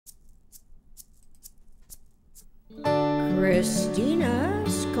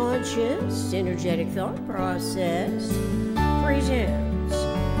Christina's conscious, energetic thought process presents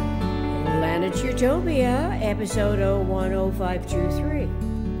Planet's Utopia, episode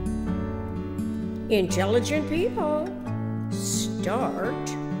 010523. Intelligent people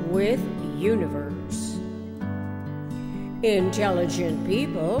start with universe. Intelligent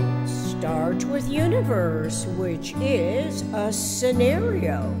people start with universe, which is a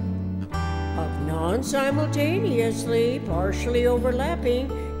scenario of non-simultaneously, partially overlapping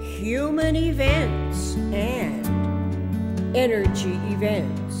human events and energy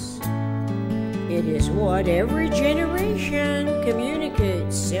events. It is what every generation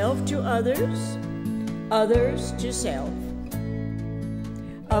communicates, self to others, others to self.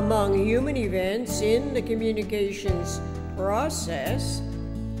 Among human events in the communications process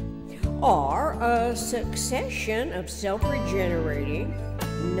are a succession of self-regenerating,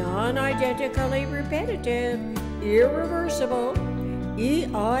 non-identically repetitive, irreversible,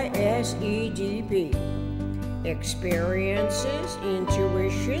 EISEDP experiences,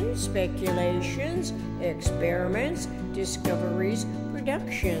 intuitions, speculations, experiments, discoveries,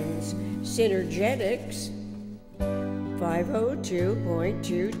 productions, synergetics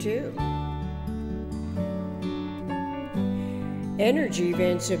 502.22. Energy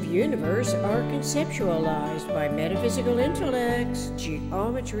events of universe are conceptualized by metaphysical intellect's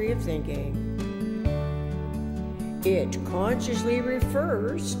geometry of thinking. It consciously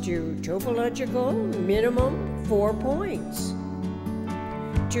refers to topological minimum 4 points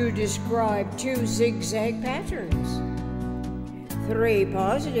to describe 2 zigzag patterns, 3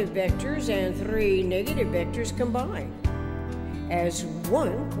 positive vectors and 3 negative vectors combined as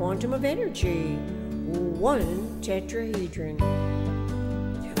 1 quantum of energy, 1 tetrahedron.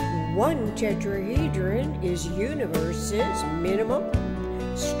 1 tetrahedron is universe's minimum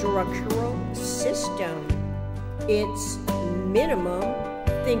structural system, its minimum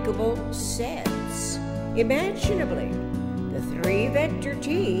thinkable sets. Imaginably, the 3 vector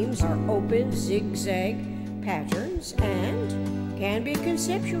teams are open zigzag patterns and can be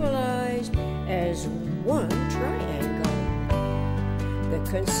conceptualized as 1 triangle. The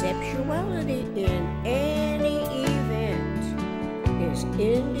conceptuality in any event is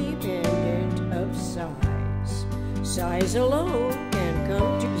independent of size. Size alone can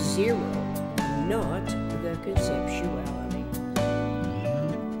come to 0, not the conceptuality.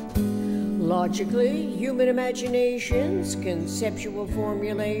 Logically, human imaginations, conceptual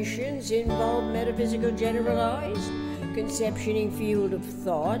formulations involve metaphysical generalized, conceptioning field of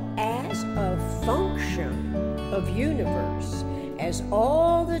thought as a function of universe, as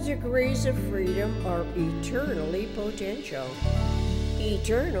all the degrees of freedom are eternally potential.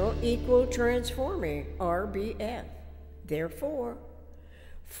 Eternal equal transforming, RBF. Therefore,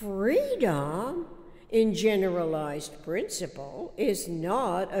 freedom in generalized principle is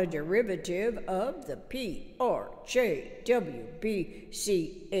not a derivative of the PRJW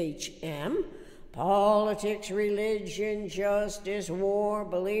politics, religion, justice, war,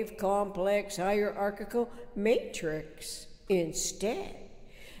 belief, complex, hierarchical matrix. Instead,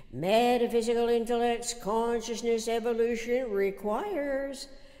 metaphysical intellect's consciousness evolution requires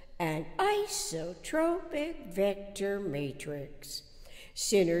an isotropic vector matrix.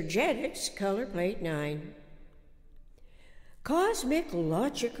 Synergetics, color plate 9. Cosmic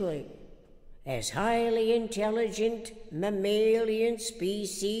logically, as highly intelligent mammalian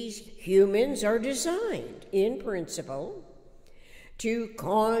species, humans are designed, in principle, to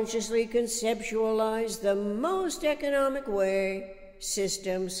consciously conceptualize the most economic way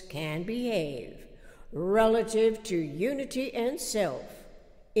systems can behave relative to unity and self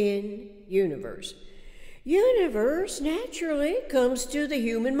in universe. Universe naturally comes to the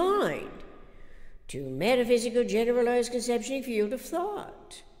human mind, to metaphysical generalized conceptioning field of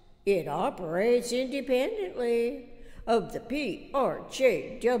thought. It operates independently of the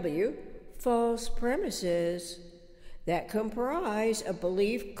PRJW false premises that comprise a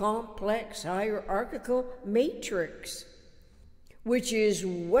belief complex hierarchical matrix, which is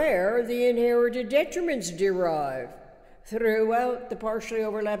where the inherited detriments derive throughout the partially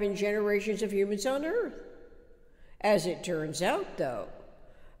overlapping generations of humans on Earth. As it turns out, though,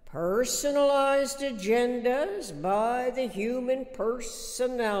 personalized agendas by the human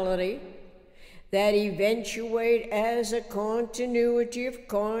personality that eventuate as a continuity of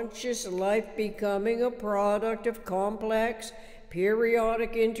conscious life becoming a product of complex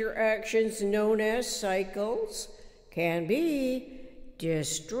periodic interactions known as cycles can be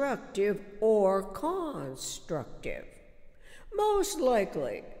destructive or constructive. Most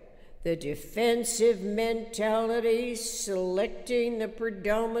likely, the defensive mentality selecting the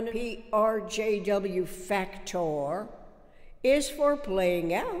predominant PRJW factor is for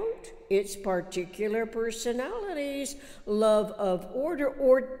playing out its particular personalities, love of order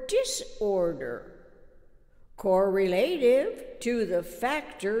or disorder, correlative to the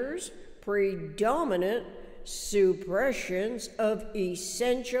factors, predominant suppressions of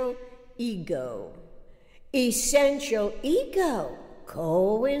essential ego. Essential ego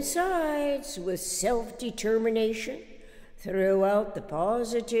coincides with self-determination throughout the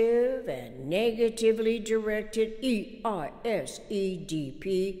positive and negatively directed EISEDP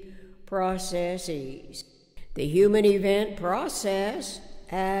processes. The human event process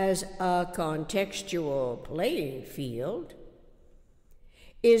as a contextual playing field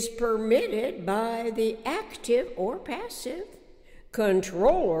is permitted by the active or passive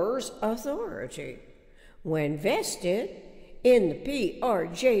controller's authority when vested in the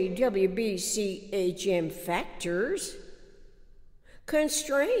PRJWBCHM factors,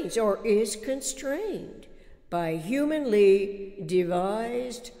 constrains or is constrained by humanly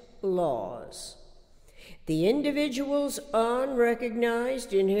devised laws. The individual's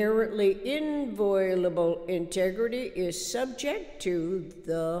unrecognized, inherently inviolable integrity is subject to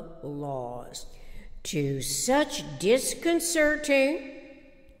the laws. To such disconcerting,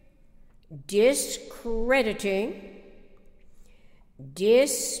 discrediting,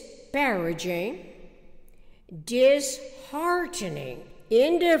 disparaging, disheartening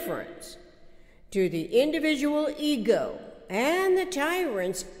indifference to the individual ego and the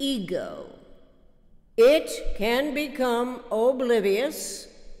tyrant's ego, it can become oblivious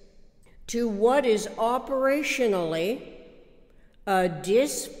to what is operationally a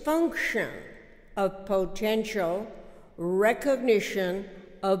dysfunction of potential recognition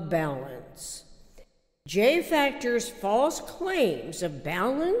of balance. J factor's false claims of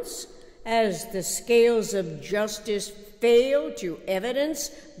balance as the scales of justice fail to evidence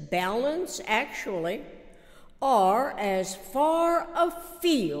balance actually are as far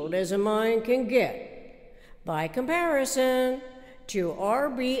afield as a mind can get by comparison to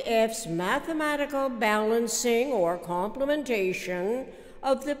RBF's mathematical balancing or complementation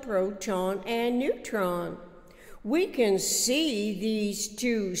of the proton and neutron. We can see these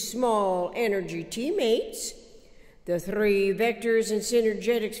two small energy teammates, the three vectors in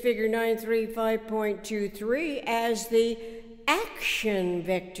Synergetics figure 935.23, as the action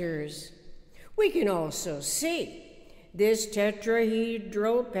vectors. We can also see this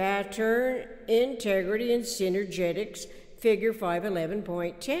tetrahedral pattern integrity in Synergetics figure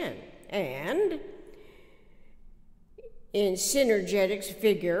 511.10 and in Synergetics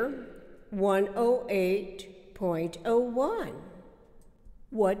figure 108.01.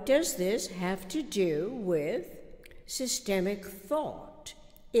 What does this have to do with systemic thought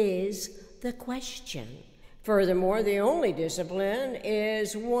is the question. Furthermore, the only discipline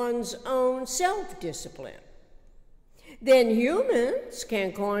is one's own self-discipline. Then humans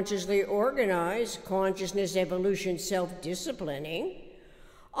can consciously organize consciousness evolution self-disciplining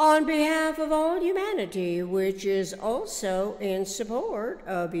on behalf of all humanity, which is also in support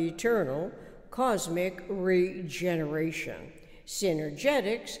of eternal cosmic regeneration.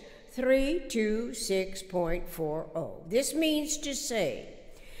 Synergetics 326.40. This means to say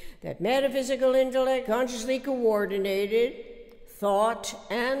that metaphysical intellect consciously coordinated thought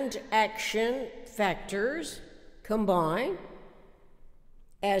and action factors combine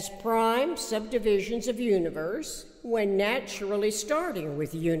as prime subdivisions of universe when naturally starting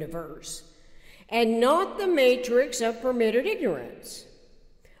with universe, and not the matrix of permitted ignorance.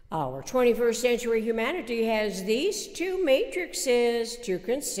 Our 21st century humanity has these two matrices to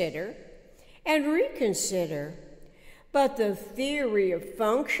consider and reconsider, but the theory of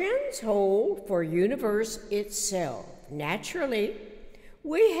functions hold for universe itself. Naturally,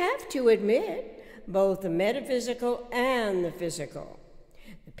 we have to admit both the metaphysical and the physical.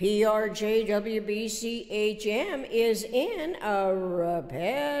 The PRJWBCHM is in a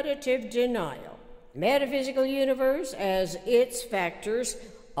repetitive denial. The metaphysical universe as its factors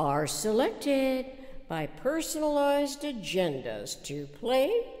are selected by personalized agendas to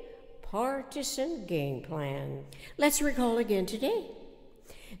play partisan game plan. Let's recall again today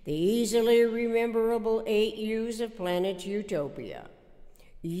the easily rememberable 8 U's of planet Utopia.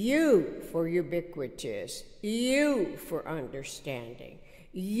 U for ubiquitous, U for understanding,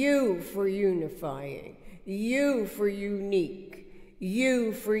 U for unifying, U for unique,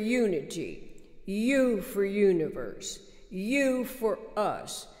 U for unity, U for universe, U for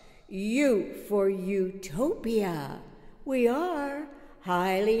us, U for utopia. We are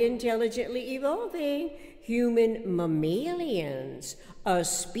highly intelligently evolving human mammalians, a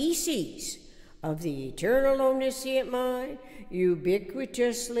species of the eternal omniscient mind,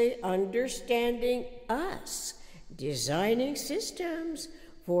 ubiquitously understanding us, designing systems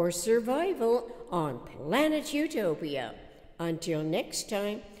for survival on planet Utopia. Until next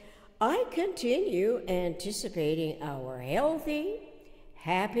time, I continue anticipating our healthy,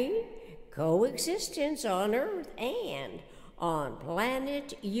 happy coexistence on Earth and on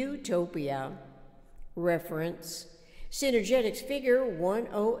planet Utopia. Reference: Synergetics Figure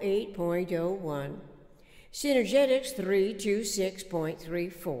 108.01, Synergetics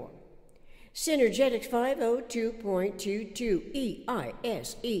 326.34, Synergetics 502.22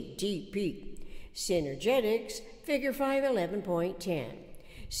 EISEDP, Synergetics Figure 511.10,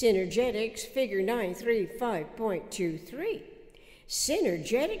 Synergetics Figure 935.23,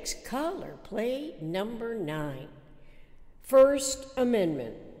 Synergetics Color Plate Number 9. First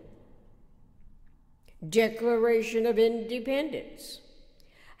Amendment. Declaration of Independence.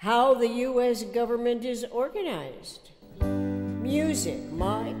 How the U.S. government is organized. Music,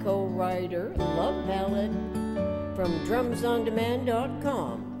 my co-writer, Love Ballad, from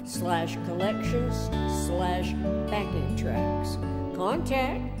drumsondemand.com/collections/backing tracks.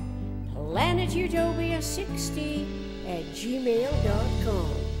 Contact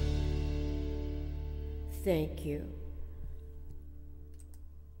planetutopia60@gmail.com. Thank you.